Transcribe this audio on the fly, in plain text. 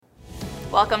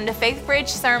Welcome to Faith Bridge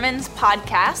Sermons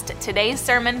podcast. Today's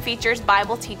sermon features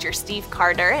Bible teacher Steve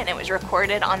Carter, and it was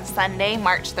recorded on Sunday,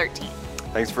 March 13th.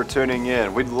 Thanks for tuning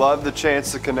in. We'd love the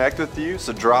chance to connect with you,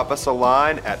 so drop us a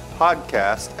line at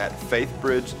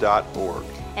podcast@faithbridge.org.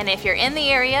 And if you're in the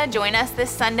area, join us this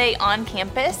Sunday on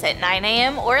campus at 9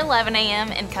 a.m. or 11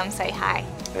 a.m. and come say hi.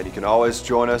 And you can always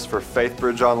join us for Faith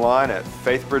Bridge online at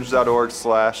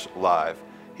faithbridge.org/live.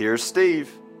 Here's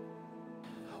Steve.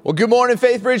 Well, good morning,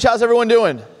 Faith Bridge. How's everyone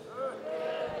doing?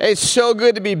 It's so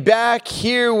good to be back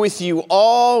here with you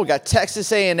all. We got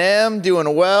Texas A&M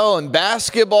doing well in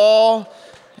basketball.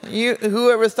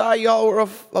 Whoever thought y'all were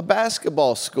a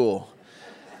basketball school?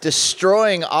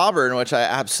 Destroying Auburn, which I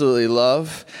absolutely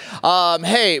love.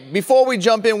 Hey, before we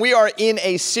jump in, we are in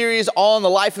a series all on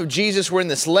the life of Jesus. We're in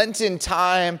this Lenten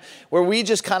time where we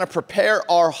just kind of prepare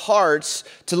our hearts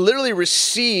to literally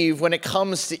receive when it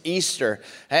comes to Easter.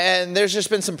 And there's just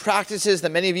been some practices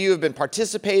that many of you have been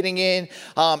participating in.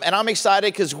 And I'm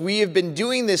excited because we have been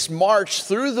doing this march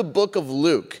through the book of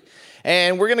Luke.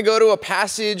 And we're going to go to a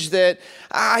passage that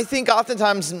I think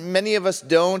oftentimes many of us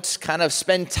don't kind of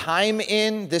spend time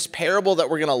in, this parable that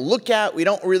we're going to look at. We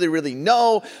don't really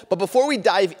know. But before we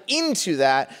dive into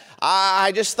that,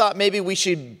 I just thought maybe we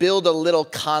should build a little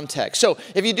context. So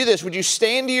if you do this, would you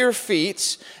stand to your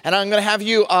feet? And I'm going to have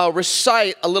you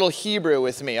recite a little Hebrew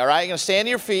with me, all right? You're going to stand to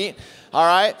your feet, all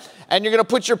right? And you're going to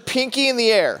put your pinky in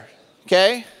the air,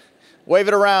 okay? Wave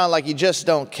it around like you just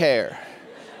don't care.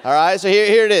 All right, so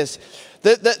here it is.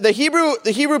 The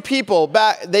Hebrew people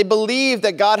they believed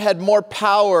that God had more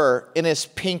power in his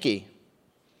pinky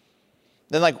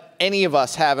than like any of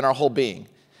us have in our whole being.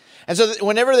 And so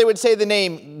whenever they would say the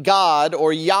name God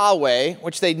or Yahweh,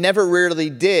 which they never rarely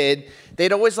did,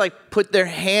 they'd always like put their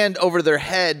hand over their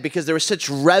head because there was such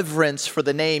reverence for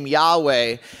the name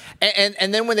Yahweh.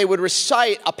 And then when they would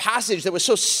recite a passage that was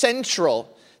so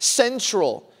central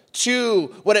to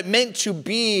what it meant to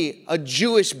be a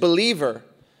Jewish believer,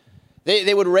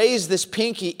 they would raise this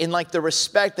pinky in like the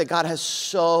respect that God has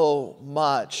so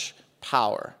much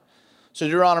power. So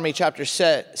Deuteronomy chapter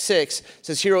 6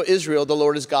 says, "Hear, O Israel, the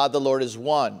Lord is God, the Lord is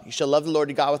one. You shall love the Lord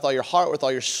your God with all your heart, with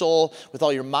all your soul, with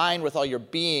all your mind, with all your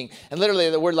being." And literally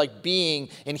the word like being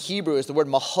in Hebrew is the word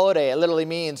mahore. It literally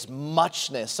means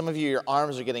muchness. Some of you, your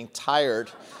arms are getting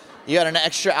tired. You got an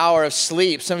extra hour of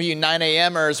sleep. Some of you 9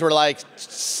 a.m.ers were like,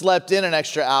 slept in an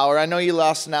extra hour. I know you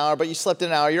lost an hour, but you slept in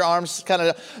an hour. Your arms kind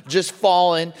of just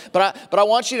fallen. But I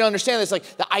want you to understand this.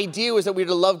 Like the idea was that we were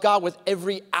to love God with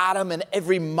every atom and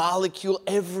every molecule,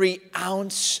 every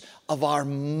ounce of our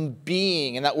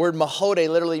being. And that word mahode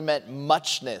literally meant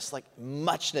muchness, like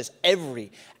muchness,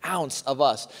 every ounce of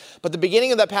us. But the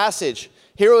beginning of that passage,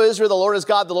 "Hear, O Israel, the Lord is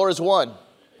God, the Lord is one."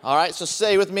 All right, so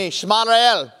say with me, Shema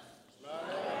Israel.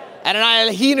 Adonai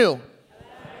Eloheinu.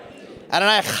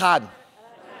 Adonai Echad.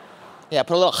 Yeah,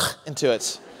 put a little into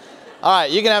it. All right,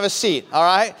 you can have a seat, all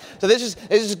right? So this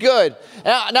is good.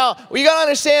 Now you got to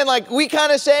understand, like, we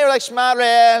kind of say, like, Shema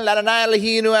Israel, Adonai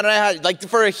Eloheinu, Adonai Echad. Like,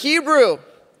 for a Hebrew,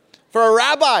 for a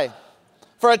rabbi,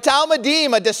 for a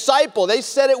Talmudim, a disciple, they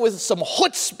said it with some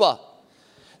chutzpah,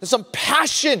 some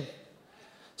passion,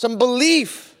 some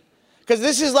belief. Because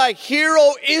this is like, "Hear,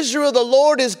 O Israel, the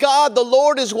Lord is God, the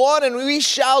Lord is one, and we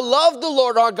shall love the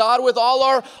Lord our God with all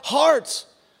our heart,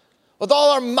 with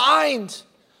all our mind,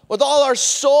 with all our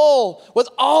soul, with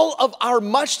all of our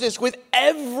muchness, with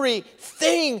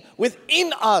everything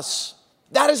within us."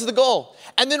 That is the goal.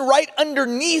 And then right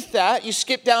underneath that, you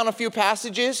skip down a few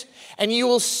passages, and you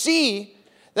will see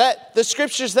that the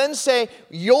scriptures then say,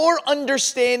 your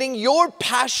understanding, your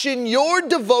passion, your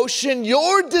devotion,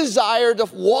 your desire to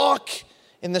walk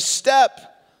in the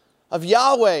step of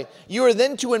Yahweh, you are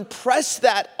then to impress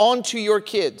that onto your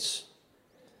kids.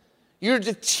 You're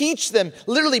to teach them,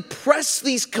 literally press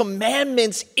these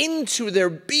commandments into their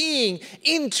being,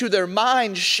 into their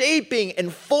mind, shaping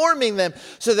and forming them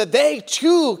so that they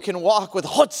too can walk with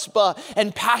chutzpah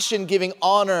and passion, giving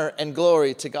honor and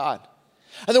glory to God.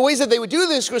 And the ways that they would do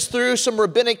this was through some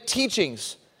rabbinic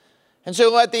teachings. And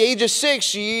so at the age of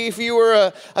 6, if you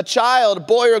were a child, a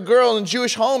boy or a girl in a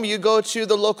Jewish home, you go to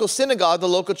the local synagogue, the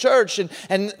local church,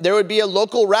 and there would be a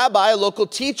local rabbi, a local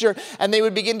teacher, and they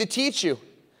would begin to teach you.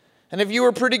 And if you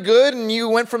were pretty good and you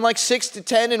went from like 6 to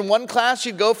 10 in one class,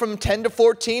 you'd go from 10 to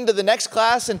 14 to the next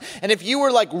class. And if you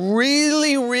were like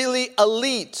really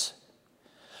elite,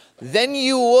 then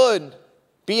you would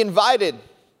be invited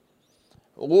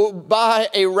by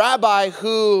a rabbi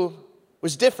who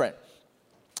was different.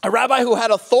 A rabbi who had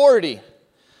authority.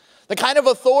 The kind of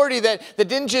authority that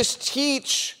didn't just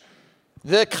teach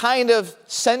the kind of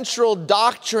central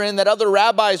doctrine that other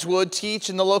rabbis would teach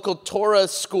in the local Torah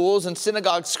schools and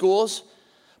synagogue schools,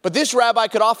 But this rabbi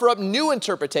could offer up new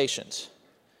interpretations.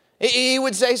 He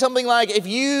would say something like, if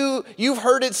you've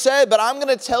heard it said, but I'm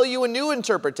going to tell you a new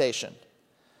interpretation.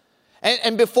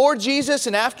 And before Jesus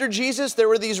and after Jesus, there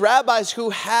were these rabbis who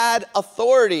had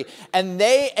authority, and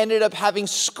they ended up having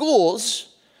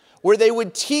schools where they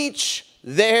would teach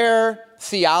their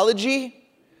theology,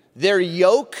 their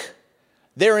yoke,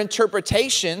 their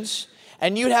interpretations,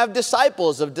 and you'd have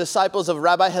disciples of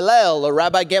Rabbi Hillel, or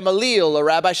Rabbi Gamaliel, or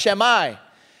Rabbi Shammai.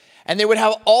 And they would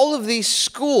have all of these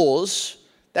schools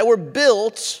that were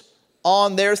built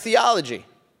on their theology.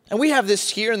 And we have this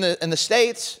here in the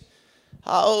States.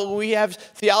 We have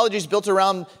theologies built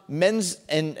around men's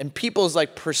and people's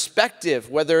like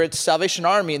perspective, whether it's Salvation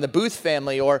Army and the Booth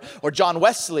family, or John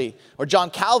Wesley, or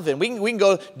John Calvin. We can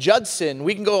go Judson.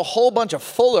 We can go a whole bunch of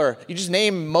Fuller. You just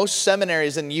name most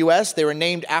seminaries in the U.S., they were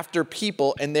named after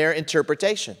people and their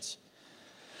interpretations.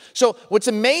 So what's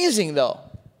amazing, though,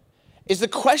 is the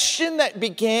question that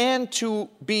began to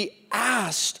be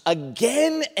asked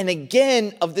again and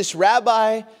again of this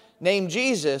rabbi named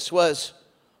Jesus was,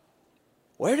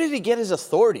 where did he get his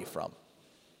authority from?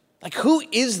 Like, who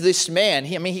is this man?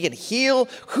 He can heal.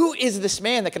 Who is this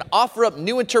man that can offer up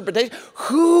new interpretation?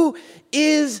 Who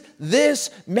is this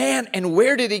man, and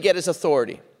where did he get his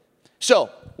authority? So,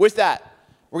 with that,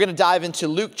 we're going to dive into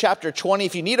Luke chapter 20.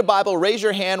 If you need a Bible, raise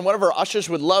your hand. One of our ushers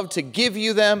would love to give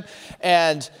you them.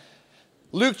 And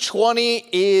Luke 20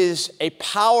 is a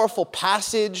powerful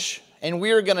passage, and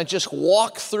we are going to just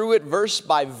walk through it verse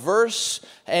by verse,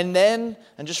 and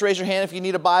just raise your hand if you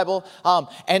need a Bible,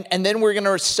 and then we're going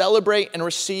to celebrate and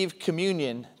receive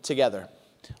communion together.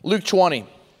 Luke 20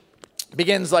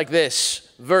 begins like this,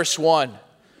 verse 1.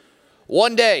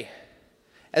 One day,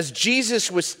 as Jesus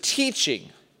was teaching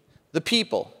the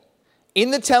people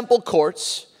in the temple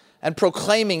courts and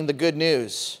proclaiming the good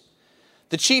news,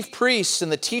 the chief priests and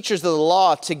the teachers of the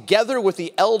law, together with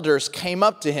the elders, came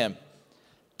up to him.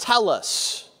 Tell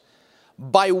us,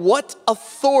 by what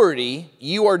authority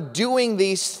you are doing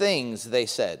these things, they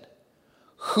said.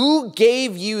 Who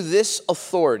gave you this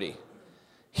authority?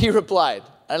 He replied,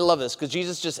 I love this, because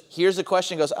Jesus just hears the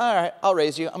question and goes, all right, I'll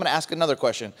raise you. I'm going to ask another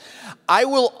question. I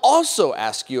will also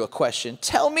ask you a question.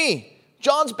 Tell me,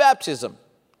 John's baptism,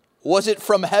 was it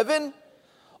from heaven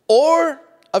or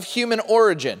of human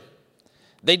origin?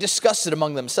 They discussed it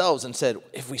among themselves and said,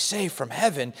 if we say from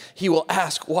heaven, he will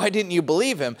ask, why didn't you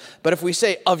believe him? But if we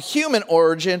say of human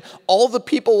origin, all the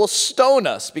people will stone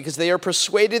us because they are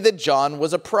persuaded that John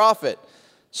was a prophet.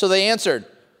 So they answered,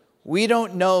 we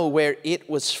don't know where it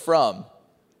was from.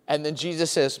 And then Jesus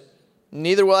says,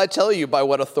 neither will I tell you by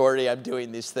what authority I'm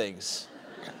doing these things.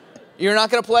 You're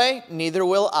not going to play? Neither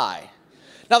will I.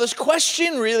 Now this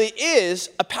question really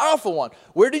is a powerful one.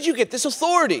 Where did you get this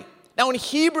authority? Now, in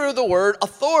Hebrew, the word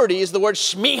authority is the word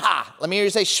shmiha. Let me hear you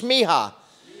say shmiha.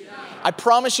 I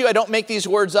promise you I don't make these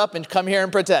words up and come here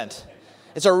and pretend.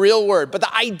 It's a real word. But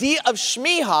the idea of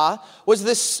shmiha was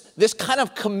this kind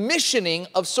of commissioning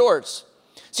of sorts.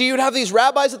 So you would have these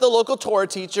rabbis at the local Torah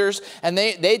teachers, and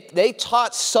they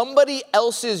taught somebody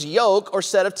else's yoke or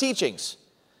set of teachings.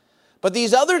 But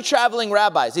these other traveling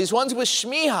rabbis, these ones with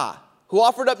shmiha, who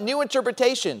offered up new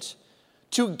interpretations,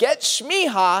 to get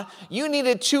shmiha, you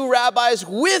needed two rabbis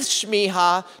with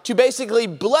shmiha to basically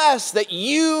bless that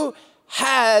you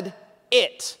had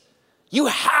it. You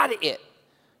had it.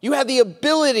 You had the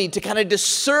ability to kind of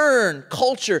discern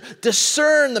culture,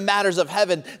 discern the matters of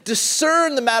heaven,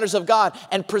 discern the matters of God,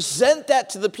 and present that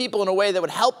to the people in a way that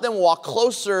would help them walk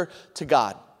closer to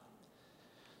God.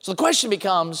 So the question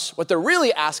becomes, what they're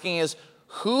really asking is,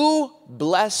 who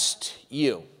blessed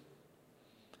you?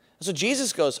 So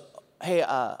Jesus goes, hey,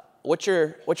 what's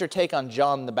your take on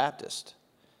John the Baptist?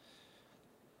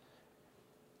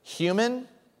 Human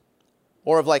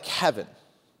or of like heaven?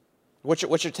 What's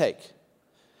your take?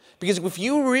 Because if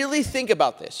you really think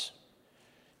about this,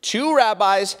 two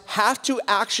rabbis have to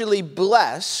actually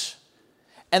bless,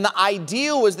 and the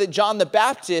ideal was that John the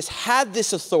Baptist had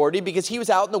this authority because he was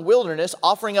out in the wilderness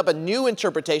offering up a new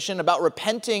interpretation about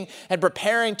repenting and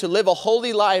preparing to live a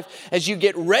holy life as you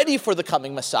get ready for the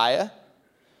coming Messiah.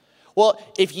 Well,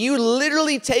 if you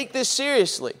literally take this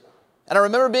seriously, and I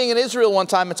remember being in Israel one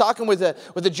time and talking with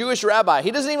a Jewish rabbi.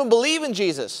 He doesn't even believe in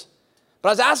Jesus. But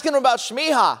I was asking him about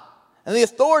shmiha and the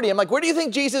authority. I'm like, where do you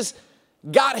think Jesus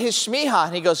got his shmiha?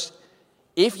 And he goes,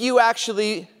 if you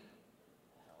actually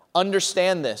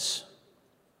understand this,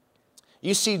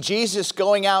 you see Jesus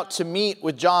going out to meet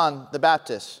with John the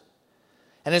Baptist.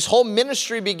 And his whole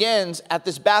ministry begins at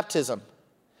this baptism.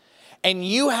 And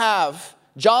you have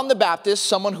John the Baptist,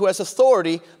 someone who has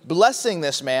authority, blessing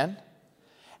this man.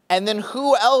 And then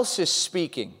who else is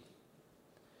speaking?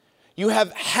 you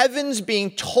have heavens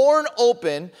being torn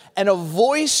open, and a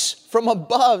voice from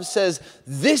above says,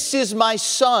 "This is my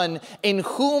son in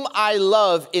whom I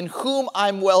love, in whom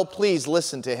I'm well pleased.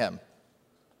 Listen to him."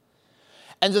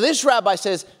 And so this rabbi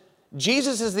says,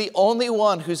 Jesus is the only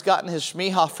one who's gotten his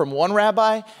shmicha from one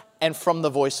rabbi and from the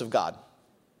voice of God.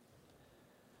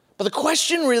 But the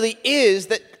question really is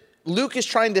that Luke is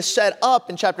trying to set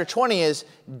up in chapter 20 is,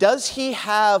 does he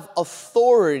have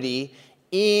authority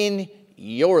in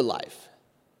your life?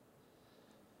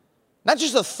 Not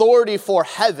just authority for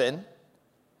heaven,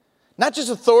 not just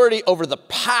authority over the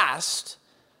past,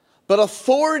 but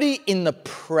authority in the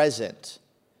present.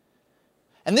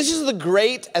 And this is the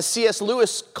great, as C.S.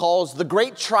 Lewis calls, the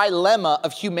great trilemma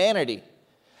of humanity.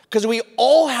 Because we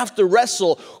all have to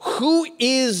wrestle, who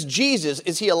is Jesus?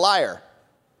 Is he a liar?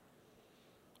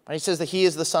 When he says that he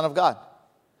is the Son of God.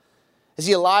 Is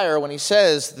he a liar when he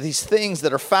says these things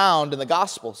that are found in the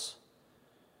Gospels?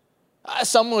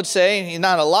 Some would say he's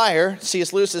not a liar.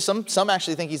 C.S. Lewis says some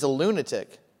actually think he's a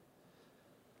lunatic.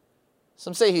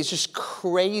 Some say he's just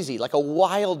crazy, like a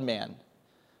wild man,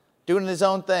 doing his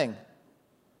own thing.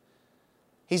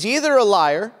 He's either a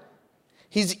liar,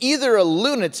 he's either a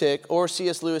lunatic, or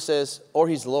C.S. Lewis says, or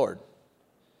he's Lord.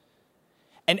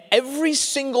 And every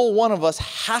single one of us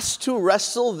has to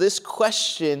wrestle this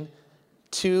question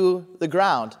to the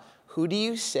ground. Who do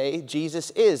you say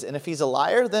Jesus is? And if he's a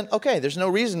liar, then okay, there's no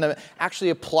reason to actually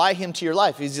apply him to your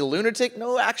life. If he's a lunatic,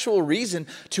 no actual reason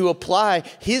to apply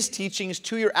his teachings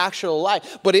to your actual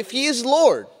life. But if he is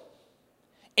Lord,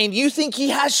 and you think he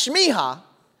has shmicha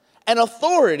and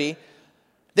authority,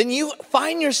 then you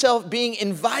find yourself being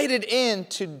invited in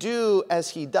to do as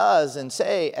he does and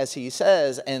say as he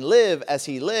says and live as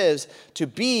he lives, to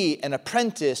be an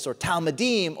apprentice or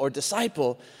talmidim or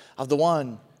disciple of the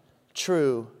one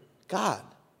true God.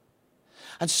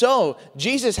 And so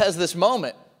Jesus has this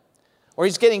moment where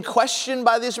he's getting questioned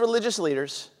by these religious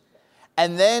leaders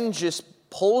and then just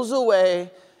pulls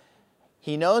away.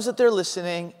 He knows that they're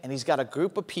listening and he's got a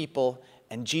group of people,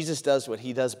 and Jesus does what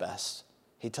he does best.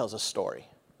 He tells a story.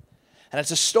 And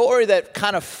it's a story that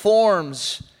kind of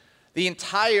forms the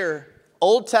entire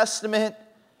Old Testament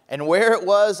and where it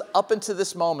was up until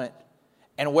this moment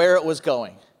and where it was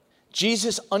going.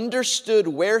 Jesus understood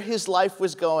where his life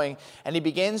was going, and he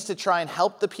begins to try and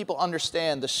help the people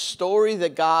understand the story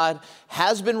that God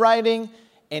has been writing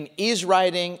and is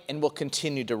writing and will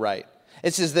continue to write.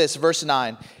 It says this, verse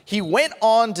 9. He went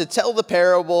on to tell the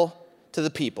parable to the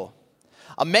people.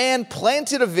 A man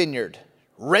planted a vineyard,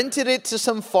 rented it to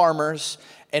some farmers,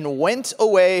 and went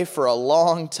away for a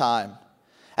long time.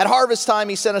 At harvest time,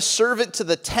 he sent a servant to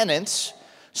the tenants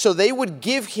so they would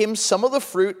give him some of the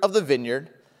fruit of the vineyard.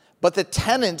 But the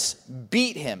tenants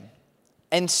beat him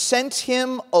and sent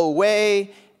him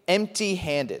away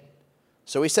empty-handed.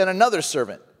 So he sent another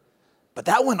servant. But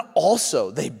that one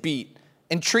also they beat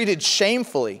and treated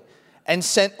shamefully and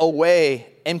sent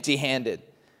away empty-handed.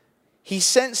 He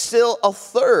sent still a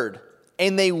third,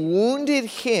 and they wounded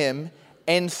him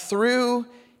and threw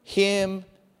him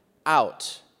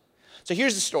out. So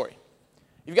here's the story.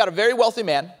 You've got a very wealthy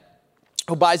man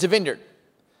who buys a vineyard.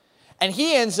 And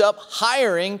he ends up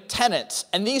hiring tenants.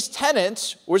 And these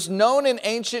tenants was known in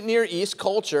ancient Near East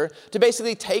culture to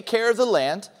basically take care of the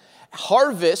land,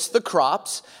 harvest the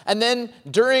crops, and then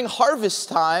during harvest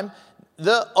time,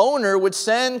 the owner would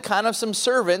send kind of some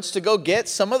servants to go get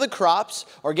some of the crops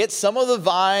or get some of the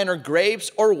vine or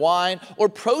grapes or wine or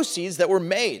proceeds that were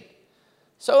made.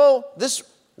 So this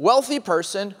wealthy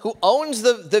person who owns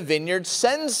the vineyard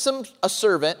sends a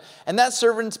servant, and that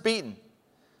servant's beaten.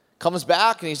 Comes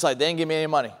back and he's like, they didn't give me any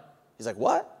money. He's like,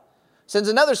 what? Sends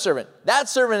another servant. That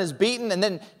servant is beaten and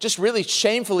then just really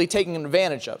shamefully taken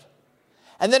advantage of.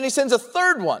 And then he sends a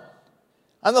third one.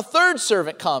 And the third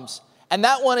servant comes. And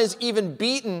that one is even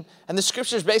beaten. And the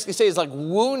scriptures basically say he's like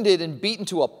wounded and beaten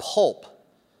to a pulp.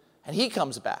 And he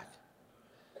comes back.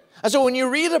 And so when you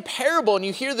read a parable and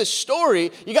you hear this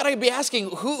story, you got to be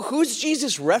asking, who's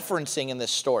Jesus referencing in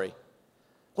this story?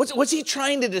 What's he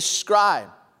trying to describe?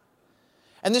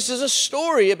 And this is a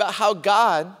story about how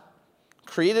God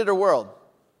created a world.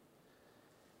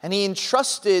 And he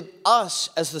entrusted us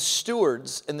as the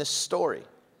stewards in this story,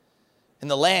 in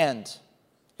the land,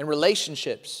 in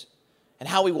relationships, and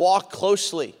how we walk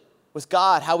closely with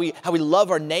God, how we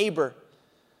love our neighbor,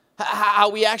 how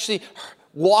we actually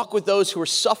walk with those who are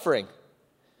suffering.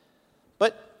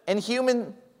 But in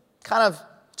human kind of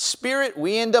spirit,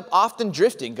 we end up often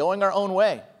drifting, going our own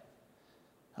way.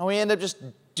 And we end up just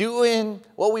doing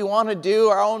what we want to do.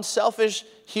 Our own selfish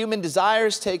human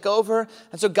desires take over.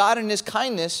 And so God in his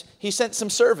kindness, he sent some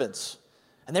servants.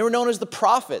 And they were known as the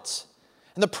prophets.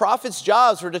 And And the prophets'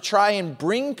 jobs were to try and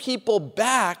bring people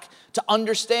back to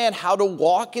understand how to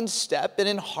walk in step and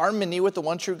in harmony with the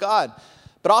one true God.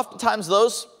 But oftentimes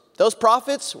those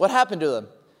prophets, what happened to them?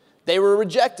 They were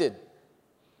rejected.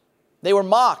 They were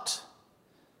mocked.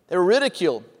 They were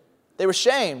ridiculed. They were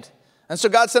shamed. And so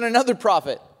God sent another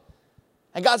prophet.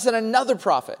 And God sent another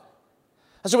prophet.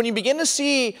 And so when you begin to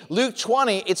see Luke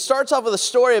 20, it starts off with a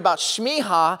story about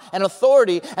shmicha and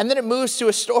authority, and then it moves to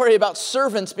a story about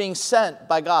servants being sent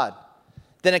by God.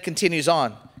 Then it continues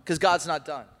on, because God's not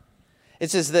done.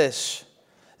 It says this,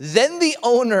 "Then the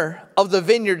owner of the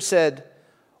vineyard said,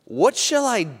 'What shall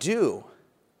I do?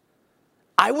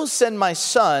 I will send my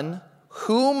son,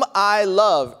 whom I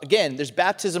love.'" Again, there's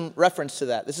baptism reference to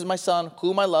that. "This is my son,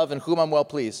 whom I love and whom I'm well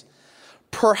pleased.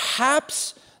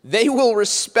 Perhaps they will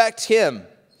respect him."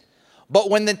 But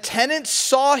when the tenants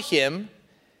saw him,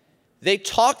 they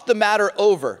talked the matter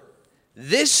over.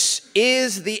 "This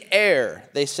is the heir,"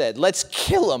 they said. "Let's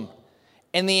kill him,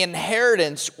 and the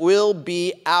inheritance will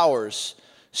be ours."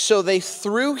 So they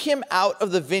threw him out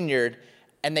of the vineyard,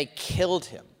 and they killed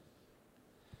him.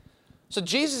 So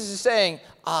Jesus is saying,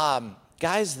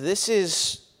 guys, this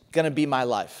is going to be my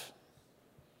life.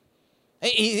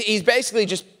 He's basically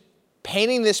just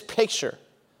painting this picture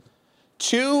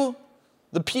to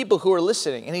the people who are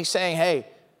listening. And he's saying, hey,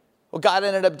 what God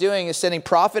ended up doing is sending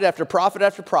prophet after prophet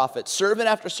after prophet, servant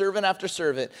after servant after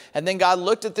servant. And then God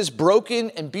looked at this broken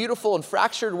and beautiful and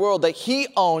fractured world that he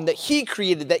owned, that he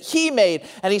created, that he made.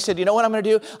 And he said, you know what I'm going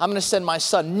to do? I'm going to send my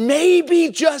son. Maybe,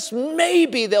 just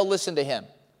maybe, they'll listen to him.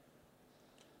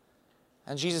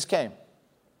 And Jesus came.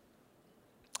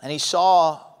 And he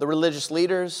saw the religious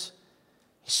leaders.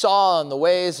 He saw in the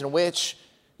ways in which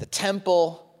the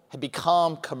temple had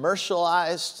become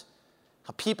commercialized,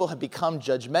 how people had become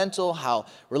judgmental, how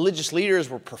religious leaders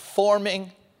were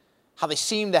performing, how they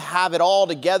seemed to have it all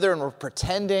together and were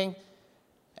pretending.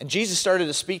 And Jesus started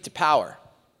to speak to power.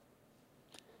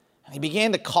 And he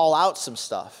began to call out some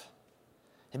stuff.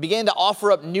 He began to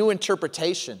offer up new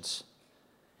interpretations.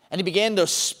 And he began to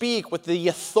speak with the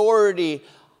authority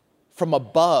from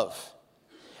above.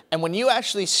 And when you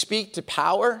actually speak to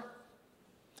power,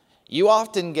 you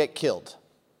often get killed.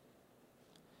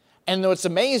 And what's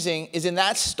amazing is in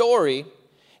that story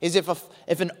is if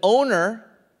an owner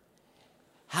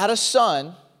had a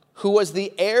son who was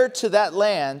the heir to that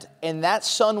land and that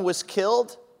son was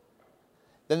killed,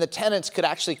 then the tenants could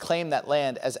actually claim that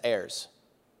land as heirs.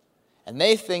 And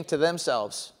they think to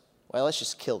themselves, well, let's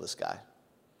just kill this guy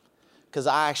because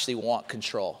I actually want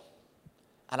control.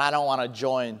 And I don't want to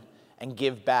join and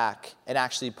give back and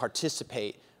actually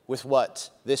participate with what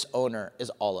this owner is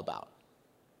all about.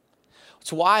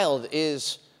 What's wild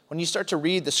is when you start to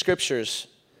read the scriptures,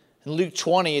 in Luke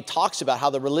 20, it talks about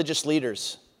how the religious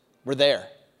leaders were there.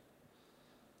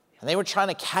 And they were trying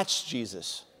to catch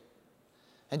Jesus.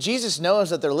 And Jesus knows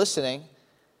that they're listening.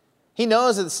 He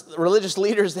knows that the religious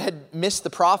leaders had missed the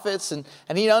prophets, and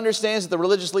he understands that the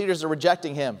religious leaders are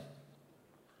rejecting him.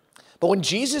 But when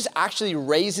Jesus actually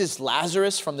raises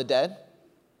Lazarus from the dead,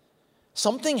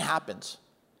 something happens.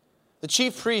 The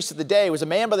chief priest of the day was a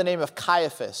man by the name of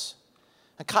Caiaphas.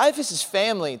 And Caiaphas'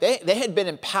 family, they had been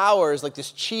in power as like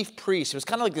this chief priest. It was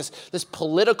kind of like this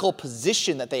political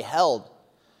position that they held.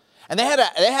 And they had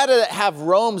to have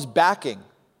Rome's backing.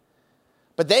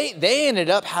 But they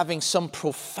ended up having some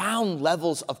profound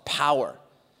levels of power.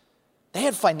 They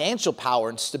had financial power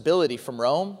and stability from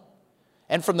Rome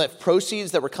and from the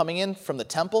proceeds that were coming in from the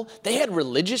temple. They had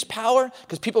religious power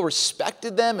because people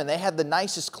respected them and they had the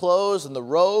nicest clothes and the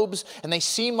robes and they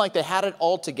seemed like they had it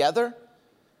all together.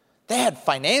 They had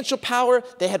financial power,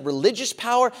 they had religious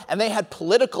power, and they had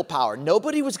political power.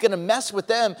 Nobody was going to mess with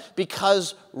them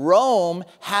because Rome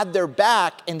had their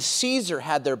back and Caesar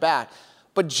had their back.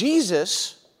 But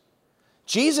Jesus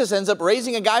ends up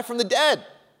raising a guy from the dead.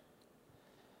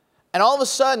 And all of a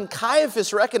sudden,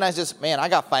 Caiaphas recognizes, man, I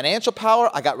got financial power,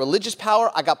 I got religious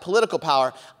power, I got political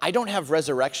power. I don't have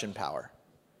resurrection power.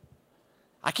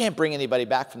 I can't bring anybody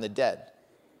back from the dead.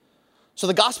 So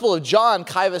the Gospel of John,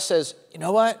 Caiaphas says, you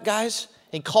know what, guys?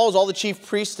 He calls all the chief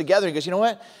priests together. He goes, you know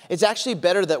what? It's actually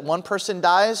better that one person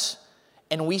dies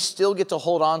and we still get to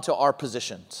hold on to our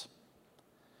positions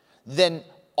than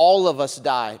all of us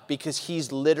die because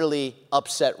he's literally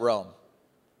upset Rome.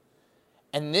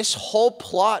 And this whole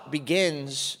plot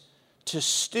begins to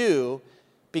stew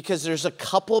because there's a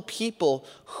couple people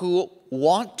who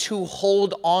want to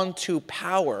hold on to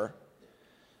power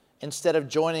instead of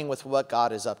joining with what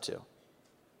God is up to.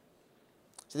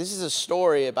 So this is a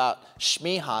story about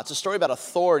shmiha. It's a story about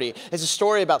authority. It's a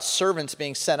story about servants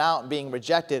being sent out and being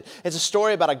rejected. It's a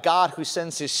story about a God who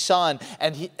sends his son,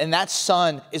 and that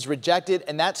son is rejected,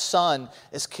 and that son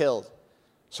is killed.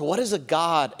 So what is a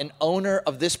God, an owner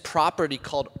of this property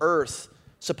called earth,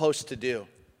 supposed to do?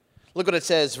 Look what it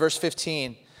says, verse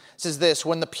 15. It says this,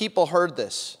 when the people heard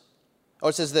this,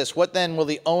 it says this, what then will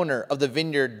the owner of the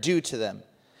vineyard do to them?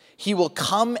 He will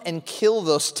come and kill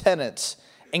those tenants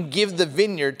and give the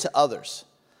vineyard to others.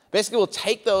 Basically, we'll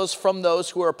take those from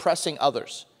those who are oppressing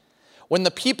others. When the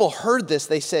people heard this,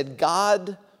 they said,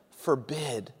 God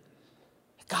forbid.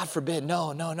 God forbid.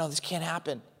 No, this can't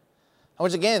happen. And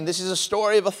once again, this is a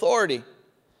story of authority.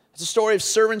 It's a story of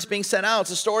servants being sent out.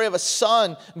 It's a story of a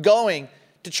son going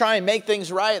to try and make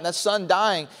things right, and that son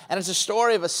dying. And it's a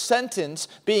story of a sentence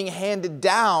being handed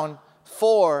down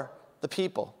for the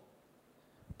people.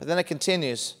 But then it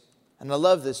continues. And I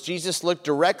love this. Jesus looked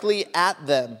directly at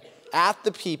them, at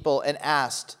the people, and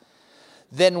asked,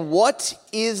 then what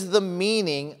is the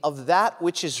meaning of that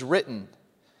which is written?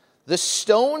 The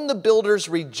stone the builders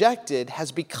rejected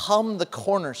has become the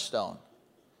cornerstone.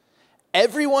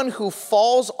 Everyone who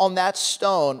falls on that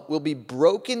stone will be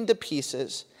broken to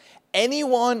pieces.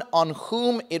 Anyone on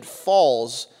whom it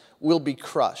falls will be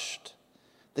crushed.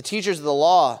 The teachers of the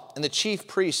law and the chief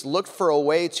priests looked for a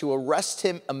way to arrest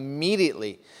him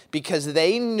immediately because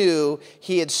they knew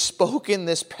he had spoken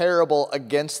this parable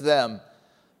against them,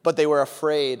 but they were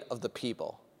afraid of the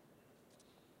people.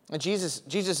 And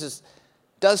Jesus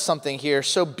does something here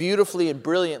so beautifully and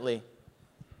brilliantly.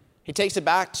 He takes it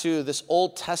back to this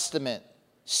Old Testament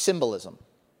symbolism.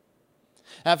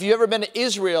 Now, if you've ever been to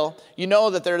Israel, you know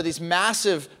that there are these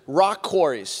massive rock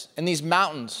quarries and these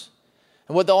mountains.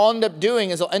 And what they'll end up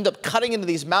doing is they'll end up cutting into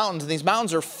these mountains, and these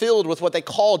mountains are filled with what they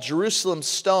call Jerusalem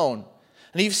stone.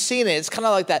 And you've seen it. It's kind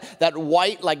of like that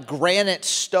white, like granite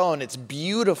stone. It's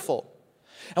beautiful.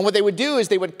 And what they would do is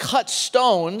they would cut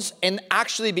stones and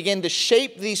actually begin to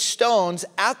shape these stones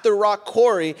at the rock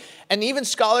quarry. And even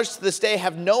scholars to this day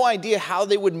have no idea how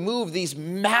they would move these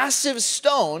massive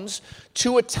stones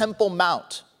to a temple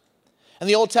mount. In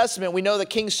the Old Testament, we know that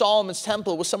King Solomon's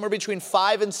temple was somewhere between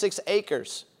 5 and 6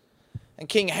 acres. And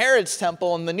King Herod's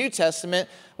temple in the New Testament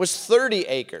was 30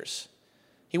 acres.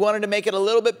 He wanted to make it a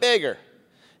little bit bigger.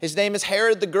 His name is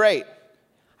Herod the Great.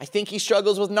 I think he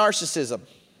struggles with narcissism.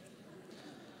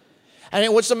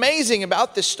 And what's amazing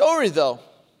about this story, though,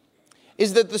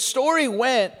 is that the story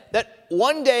went that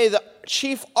one day the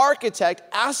chief architect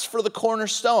asked for the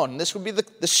cornerstone. This would be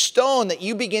the stone that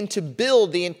you begin to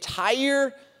build the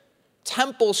entire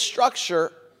temple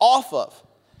structure off of.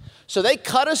 So they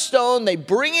cut a stone, they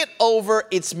bring it over,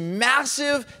 it's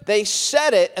massive, they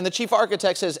set it, and the chief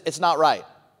architect says, it's not right.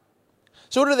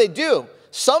 So what do?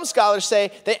 Some scholars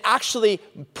say they actually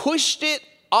pushed it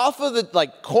off of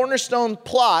the cornerstone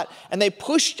plot, and they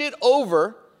pushed it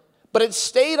over, but it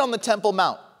stayed on the Temple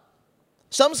Mount.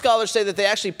 Some scholars say that they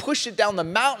actually pushed it down the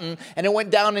mountain, and it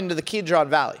went down into the Kidron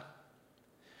Valley.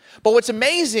 But what's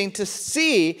amazing to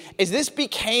see is this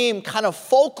became kind of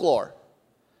folklore.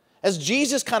 As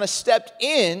Jesus kind of stepped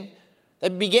in, they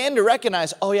began to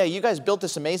recognize, oh yeah, you guys built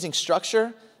this amazing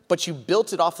structure, but you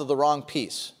built it off of the wrong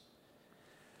piece.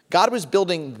 God was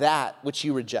building that which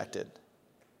you rejected.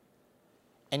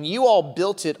 And you all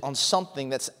built it on something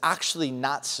that's actually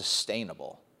not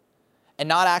sustainable and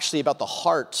not actually about the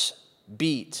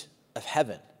heartbeat of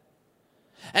heaven.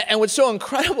 And what's so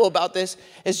incredible about this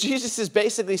is Jesus is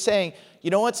basically saying,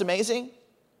 you know what's amazing?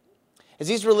 Is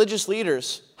these religious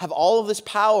leaders have all of this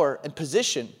power and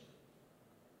position,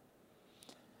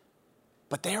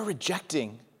 but they're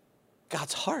rejecting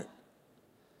God's heart.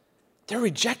 They're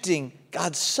rejecting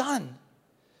God's Son.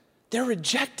 They're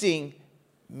rejecting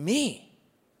me.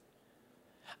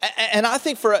 And I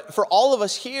think for all of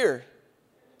us here,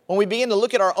 when we begin to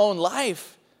look at our own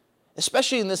life,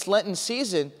 especially in this Lenten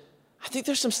season, I think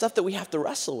there's some stuff that we have to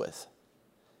wrestle with.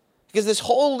 Because this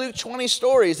whole Luke 20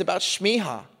 story is about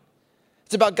shmiha.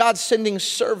 It's about God sending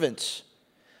servants.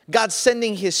 God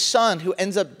sending his son who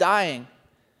ends up dying.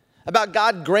 About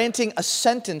God granting a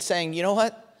sentence saying, you know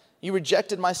what? You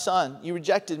rejected my son. You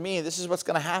rejected me. This is what's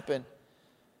going to happen.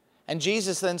 And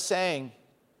Jesus then saying,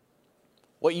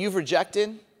 what you've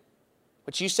rejected,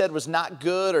 what you said was not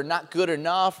good or not good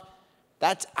enough,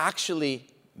 that's actually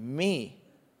me.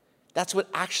 That's what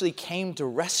actually came to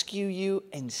rescue you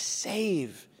and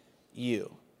save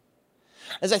you.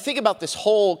 As I think about this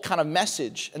whole kind of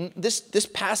message, and this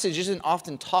passage isn't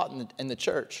often taught in the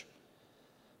church,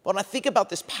 but when I think about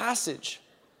this passage,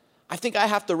 I think I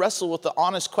have to wrestle with the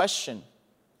honest question,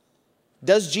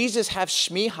 does Jesus have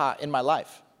shmiha in my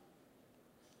life?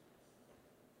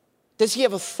 Does he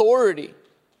have authority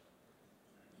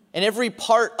in every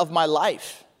part of my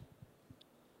life?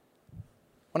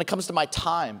 When it comes to my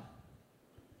time,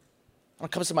 when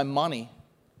it comes to my money,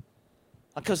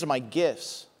 when it comes to my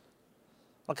gifts,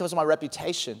 when it comes to my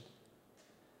reputation.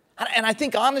 And I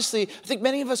think honestly, I think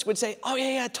many of us would say, oh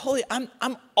yeah, totally.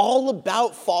 I'm all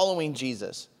about following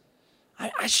Jesus.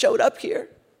 I showed up here.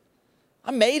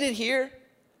 I made it here.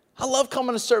 I love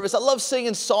coming to service. I love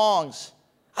singing songs.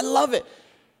 I love it.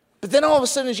 But then all of a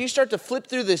sudden, as you start to flip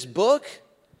through this book,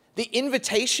 the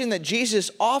invitation that Jesus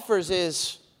offers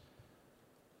is,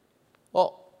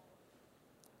 well,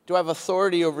 do I have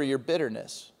authority over your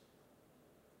bitterness?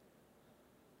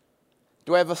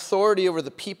 Do I have authority over the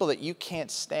people that you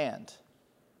can't stand?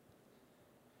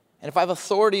 And if I have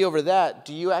authority over that,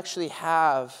 do you actually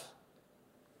have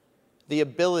the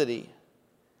ability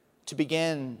to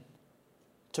begin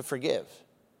to forgive?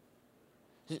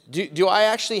 Do I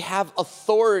actually have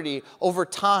authority over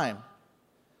time?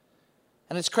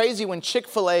 And it's crazy when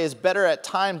Chick-fil-A is better at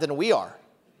time than we are.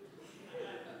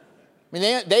 I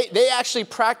mean, they actually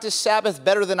practice Sabbath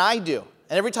better than I do.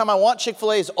 And every time I want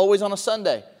Chick-fil-A, it's always on a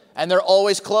Sunday. And they're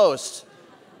always closed.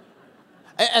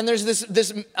 And there's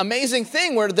this amazing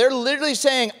thing where they're literally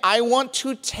saying, I want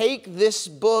to take this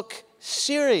book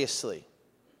seriously.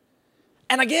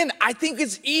 And again, I think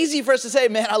it's easy for us to say,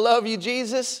 man, I love you,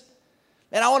 Jesus.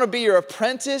 Man, I want to be your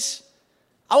apprentice.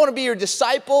 I want to be your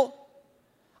disciple.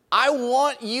 I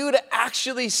want you to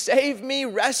actually save me,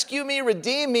 rescue me,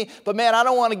 redeem me. But man, I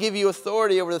don't want to give you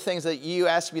authority over the things that you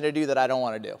ask me to do that I don't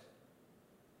want to do.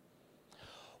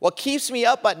 What keeps me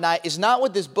up at night is not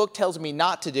what this book tells me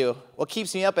not to do. What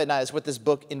keeps me up at night is what this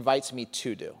book invites me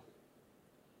to do.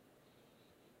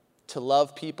 To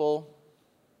love people,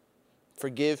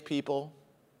 forgive people,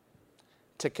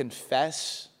 to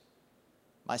confess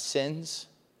my sins.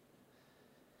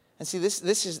 And see, this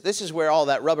is where all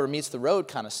that rubber meets the road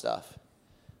kind of stuff.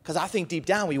 Because I think deep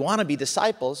down we want to be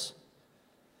disciples.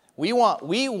 We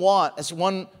want, as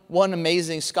one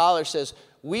amazing scholar says,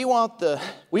 we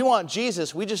want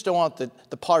Jesus, we just don't want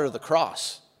the part of the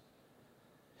cross.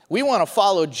 We want to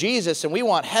follow Jesus and we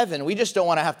want heaven, we just don't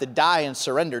want to have to die and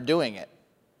surrender doing it.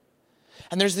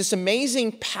 And there's this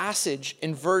amazing passage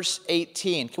in verse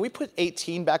 18. Can we put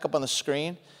 18 back up on the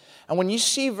screen? And when you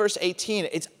see verse 18,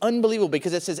 it's unbelievable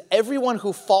because it says, everyone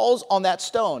who falls on that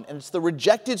stone, and it's the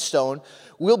rejected stone,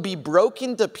 will be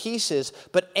broken to pieces,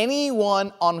 but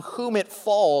anyone on whom it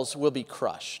falls will be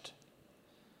crushed.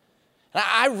 And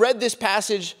I read this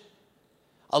passage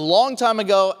a long time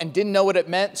ago and didn't know what it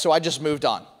meant, so I just moved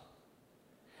on.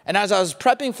 And as I was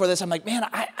prepping for this, I'm like, man,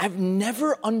 I've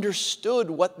never understood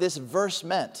what this verse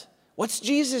meant. What's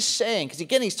Jesus saying? Because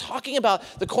again, he's talking about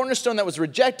the cornerstone that was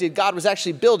rejected, God was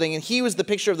actually building, and he was the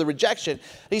picture of the rejection.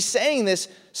 He's saying this,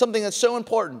 something that's so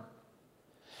important,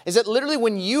 is that literally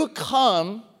when you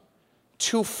come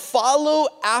to follow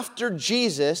after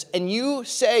Jesus and you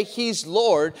say he's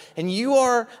Lord and you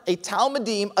are a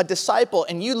Talmudim, a disciple,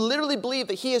 and you literally believe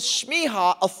that he is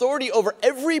Shmiha, authority over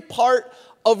every part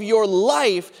of your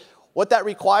life, what that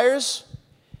requires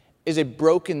is a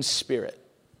broken spirit.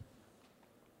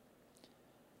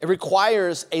 It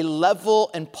requires a level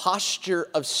and posture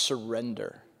of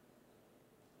surrender.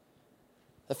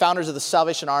 The founders of the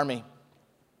Salvation Army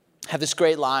have this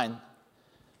great line.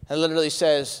 It literally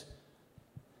says,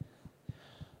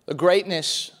 the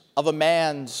greatness of a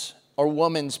man's or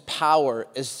woman's power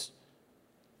is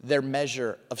their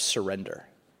measure of surrender.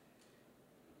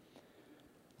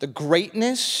 The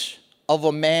greatness of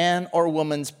a man or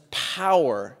woman's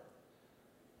power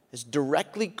is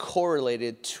directly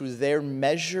correlated to their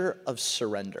measure of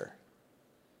surrender.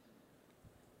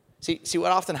 See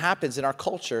what often happens in our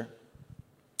culture,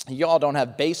 y'all don't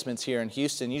have basements here in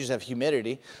Houston, you just have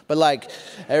humidity, but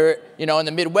in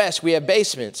the Midwest, we have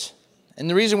basements. And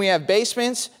the reason we have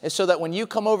basements is so that when you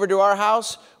come over to our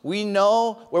house, we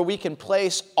know where we can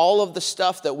place all of the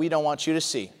stuff that we don't want you to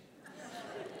see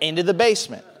into the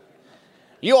basement.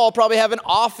 You all probably have an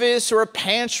office or a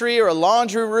pantry or a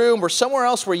laundry room or somewhere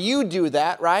else where you do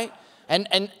that, right?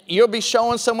 And you'll be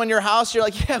showing someone your house. You're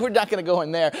like, yeah, we're not going to go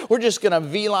in there. We're just going to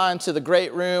V-line to the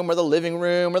great room or the living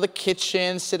room or the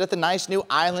kitchen, sit at the nice new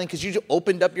island because you just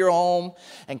opened up your home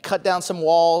and cut down some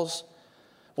walls.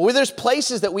 But where there's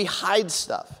places that we hide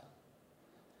stuff.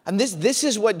 And this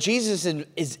is what Jesus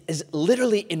is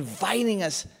literally inviting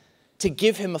us to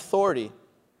give him authority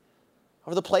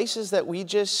over the places that we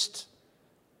just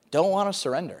don't want to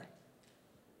surrender.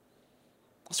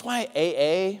 That's why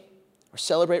AA or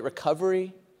Celebrate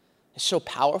Recovery is so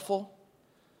powerful.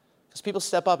 Because people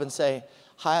step up and say,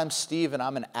 hi, I'm Steve and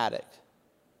I'm an addict.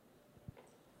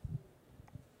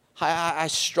 I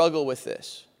struggle with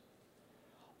this.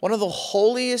 One of the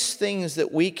holiest things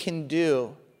that we can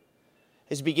do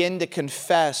is begin to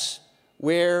confess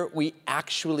where we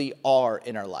actually are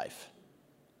in our life,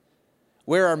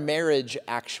 where our marriage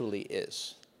actually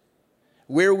is,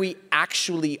 where we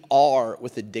actually are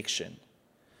with addiction,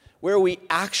 where we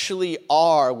actually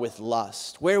are with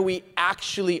lust, where we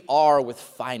actually are with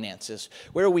finances,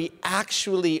 where we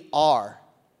actually are.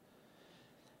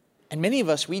 And many of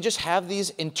us, we just have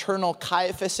these internal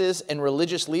Caiaphases and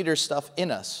religious leader stuff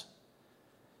in us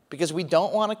because we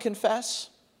don't want to confess,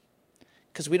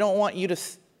 because we don't want you to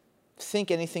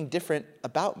think anything different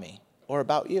about me or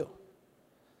about you.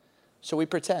 So we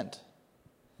pretend.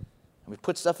 And we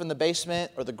put stuff in the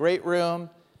basement or the great room,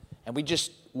 and we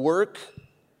just work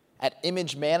at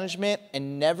image management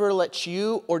and never let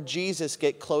you or Jesus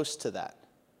get close to that.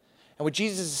 And what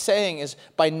Jesus is saying is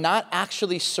by not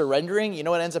actually surrendering, you know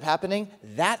what ends up happening?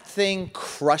 That thing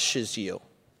crushes you.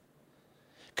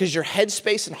 Because your head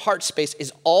space and heart space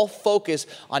is all focused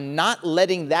on not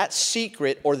letting that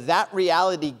secret or that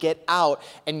reality get out,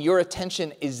 and your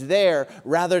attention is there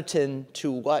rather than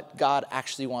to what God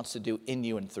actually wants to do in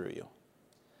you and through you.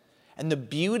 And the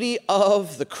beauty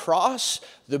of the cross,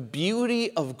 the beauty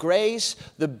of grace,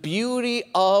 the beauty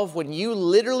of when you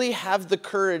literally have the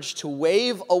courage to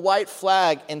wave a white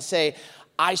flag and say,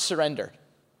 I surrender.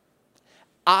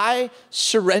 I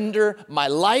surrender my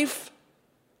life.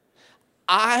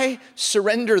 I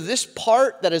surrender this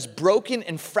part that is broken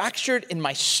and fractured in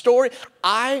my story.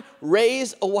 I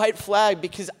raise a white flag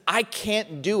because I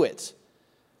can't do it.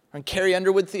 On Carrie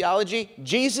Underwood theology,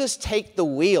 Jesus, take the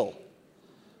wheel.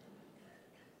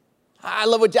 I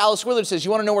love what Dallas Willard says. You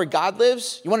want to know where God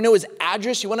lives? You want to know his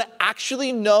address? You want to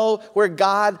actually know where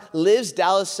God lives?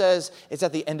 Dallas says it's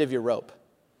at the end of your rope.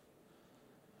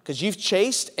 Because you've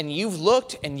chased and you've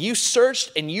looked and you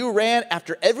searched and you ran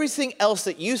after everything else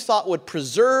that you thought would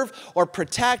preserve or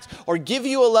protect or give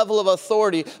you a level of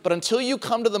authority. But until you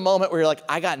come to the moment where you're like,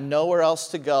 I got nowhere else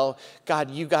to go.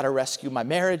 God, you got to rescue my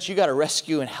marriage. You got to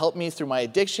rescue and help me through my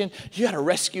addiction. You got to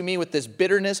rescue me with this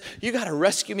bitterness. You got to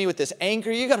rescue me with this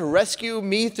anger. You got to rescue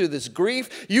me through this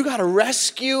grief. You got to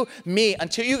rescue me.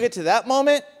 Until you get to that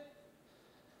moment,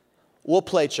 we'll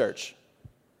play church.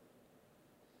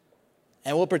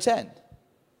 And we'll pretend.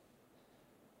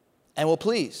 And we'll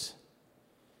please.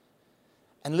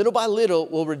 And little by little,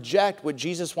 we'll reject what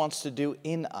Jesus wants to do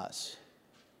in us.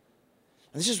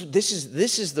 And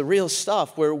this is the real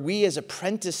stuff where we as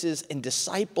apprentices and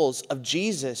disciples of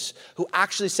Jesus who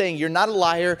actually saying, you're not a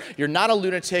liar, you're not a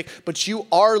lunatic, but you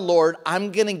are Lord.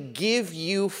 I'm going to give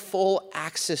you full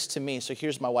access to me. So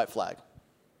here's my white flag.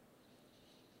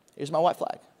 Here's my white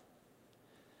flag.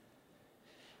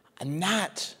 And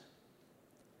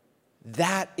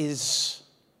that is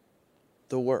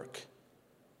the work.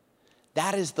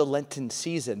 That is the Lenten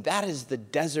season. That is the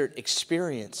desert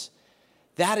experience.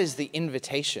 That is the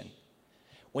invitation.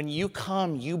 When you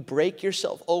come, you break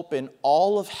yourself open.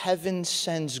 All of heaven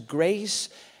sends grace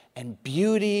and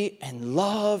beauty and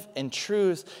love and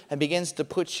truth and begins to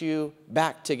put you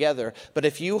back together. But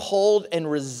if you hold and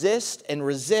resist,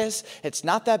 it's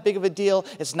not that big of a deal.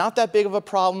 It's not that big of a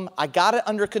problem. I got it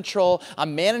under control.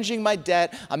 I'm managing my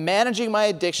debt. I'm managing my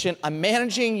addiction. I'm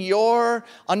managing your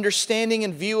understanding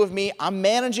and view of me. I'm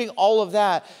managing all of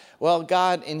that. Well,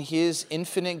 God, in his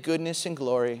infinite goodness and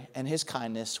glory and his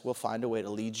kindness, will find a way to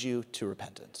lead you to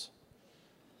repentance.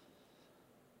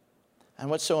 And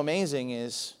what's so amazing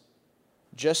is,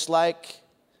 just like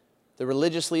the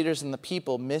religious leaders and the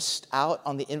people missed out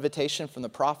on the invitation from the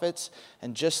prophets,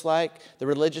 and just like the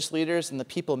religious leaders and the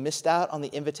people missed out on the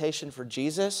invitation for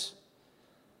Jesus,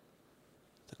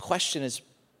 the question is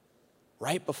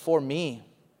right before me,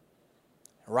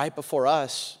 right before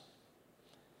us,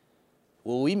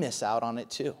 will we miss out on it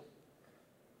too?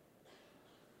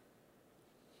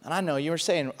 And I know you were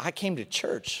saying, I came to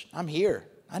church. I'm here.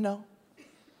 I know.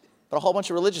 But a whole bunch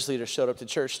of religious leaders showed up to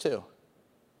church too.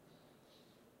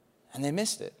 And they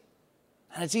missed it.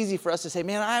 And it's easy for us to say,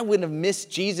 man, I wouldn't have missed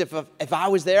Jesus if I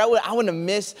was there. I wouldn't have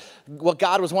missed what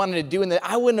God was wanting to do.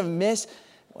 I wouldn't have missed.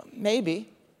 Well, maybe.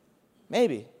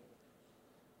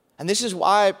 And this is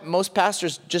why most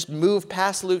pastors just move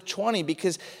past Luke 20,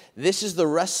 because this is the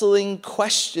wrestling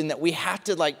question that we have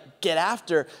to get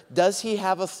after. Does he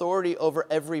have authority over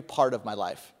every part of my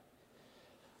life?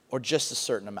 Or just a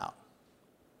certain amount?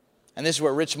 And this is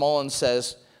where Rich Mullins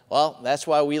says, well, that's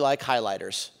why we like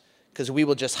highlighters. Because we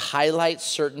will just highlight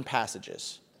certain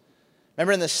passages.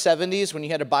 Remember in the 70s when you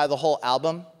had to buy the whole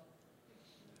album?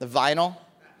 The vinyl?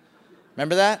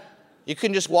 Remember that? You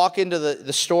couldn't just walk into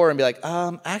the store and be like,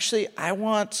 actually, I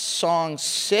want song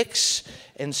 6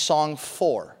 and song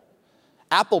 4.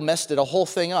 Apple messed it a whole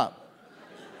thing up.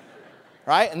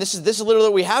 Right? And this is literally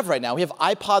what we have right now. We have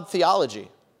iPod theology.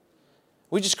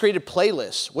 We just created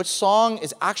playlists. Which song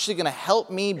is actually going to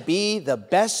help me be the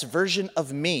best version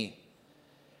of me?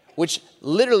 Which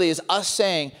literally is us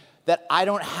saying that I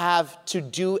don't have to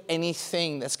do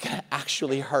anything that's going to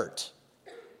actually hurt.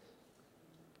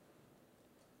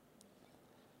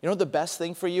 You know what the best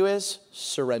thing for you is?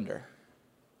 Surrender.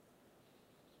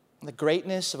 The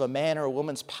greatness of a man or a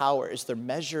woman's power is their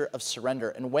measure of surrender.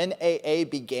 And when AA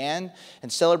began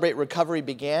and Celebrate Recovery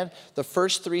began, the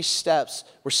first 3 steps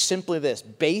were simply this.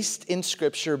 Based in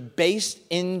Scripture, based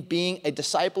in being a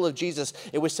disciple of Jesus,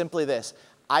 it was simply this.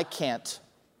 I can't.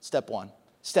 Step 1.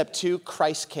 Step 2,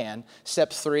 Christ can.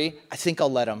 Step 3, I think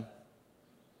I'll let him.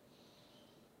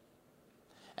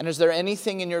 And is there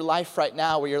anything in your life right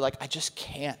now where you're like, I just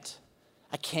can't.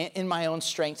 I can't in my own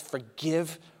strength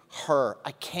forgive her.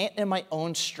 I can't in my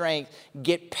own strength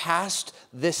get past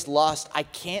this lust. I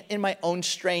can't in my own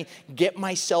strength get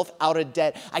myself out of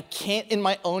debt. I can't in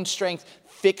my own strength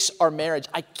fix our marriage.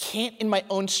 I can't in my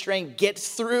own strength get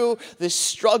through this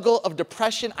struggle of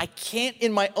depression. I can't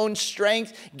in my own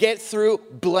strength get through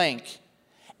blank.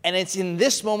 And it's in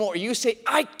this moment where you say,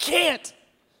 I can't.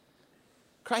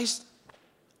 Christ,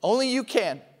 only you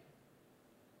can.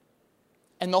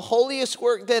 And the holiest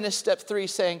work then is step 3,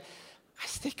 saying, I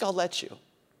think I'll let you.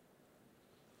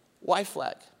 Y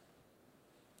flag.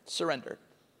 Surrender.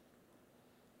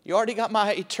 You already got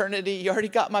my eternity. You already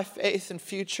got my faith and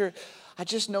future. I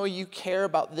just know you care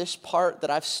about this part that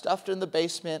I've stuffed in the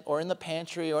basement or in the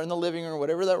pantry or in the living room,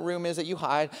 whatever that room is that you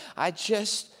hide. I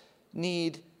just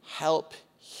need help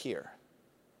here.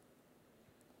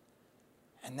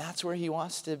 And that's where he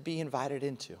wants to be invited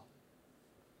into.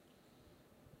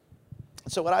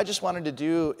 So what I just wanted to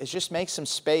do is just make some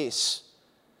space,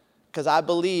 because I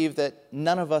believe that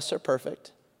none of us are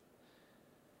perfect.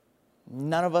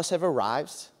 None of us have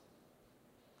arrived.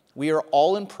 We are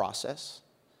all in process.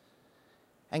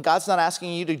 And God's not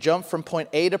asking you to jump from point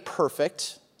A to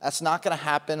perfect. That's not going to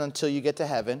happen until you get to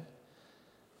heaven.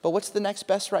 But what's the next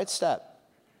best right step?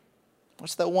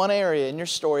 What's that one area in your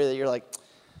story that you're like,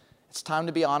 it's time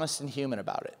to be honest and human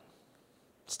about it.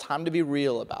 It's time to be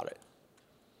real about it.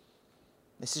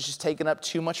 This is just taking up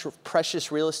too much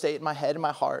precious real estate in my head and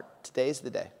my heart. Today's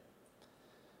the day.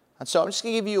 And so I'm just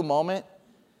going to give you a moment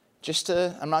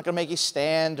I'm not going to make you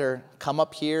stand or come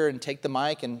up here and take the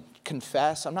mic and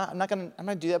confess. I'm not going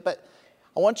to do that, but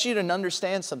I want you to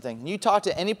understand something. You talk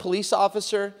to any police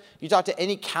officer, you talk to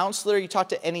any counselor, you talk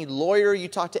to any lawyer, you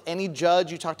talk to any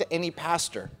judge, you talk to any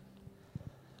pastor.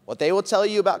 What they will tell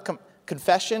you about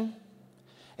confession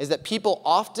is that people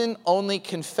often only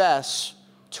confess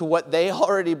to what they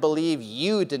already believe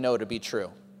you to know to be true.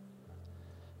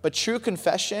 But true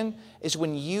confession is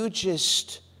when you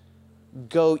just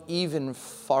go even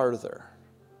farther.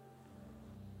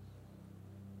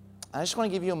 I just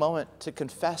want to give you a moment to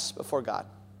confess before God.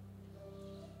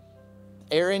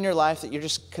 Area in your life that you're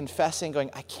just confessing, going,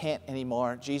 I can't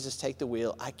anymore. Jesus, take the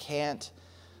wheel. I can't.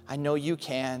 I know you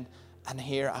can. And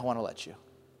here, I want to let you.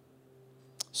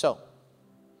 So,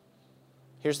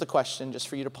 here's the question just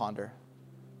for you to ponder.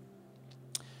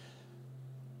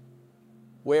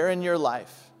 Where in your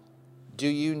life do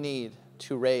you need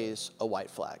to raise a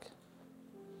white flag?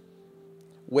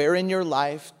 Where in your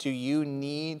life do you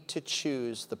need to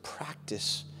choose the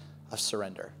practice of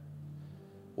surrender?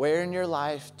 Where in your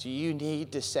life do you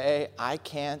need to say, I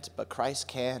can't, but Christ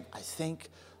can? I think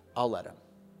I'll let him.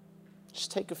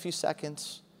 Just take a few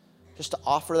seconds just to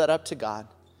offer that up to God,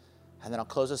 and then I'll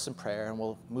close us in prayer, and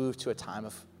we'll move to a time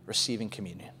of receiving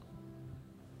communion.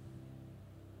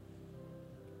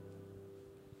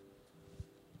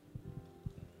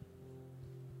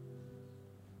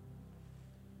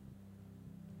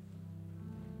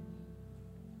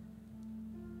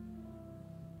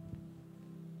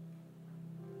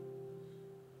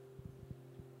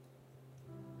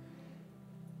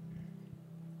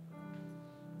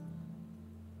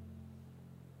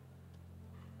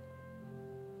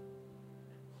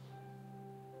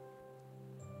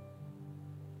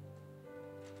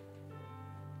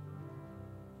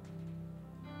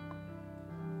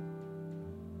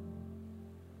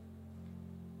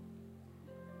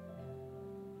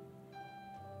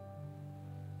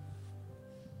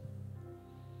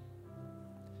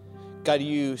 God,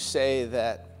 you say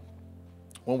that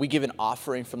when we give an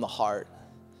offering from the heart,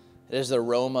 it is the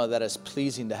aroma that is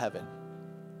pleasing to heaven.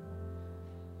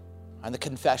 And the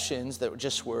confessions that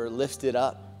just were lifted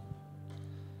up,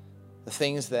 the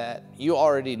things that you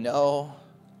already know,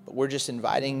 but we're just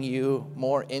inviting you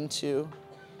more into.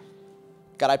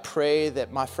 God, I pray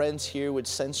that my friends here would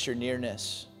sense your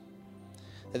nearness.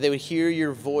 that they would hear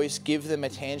your voice, give them a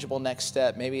tangible next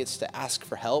step. Maybe it's to ask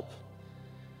for help.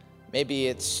 Maybe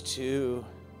it's to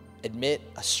admit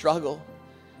a struggle.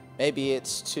 Maybe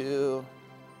it's to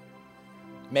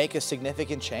make a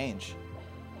significant change.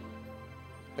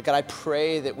 But God, I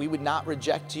pray that we would not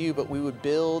reject you, but we would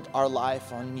build our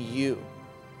life on you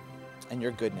and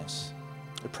your goodness.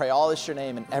 We pray all this in your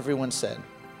name, and everyone said,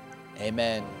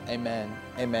 amen, amen,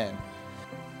 amen.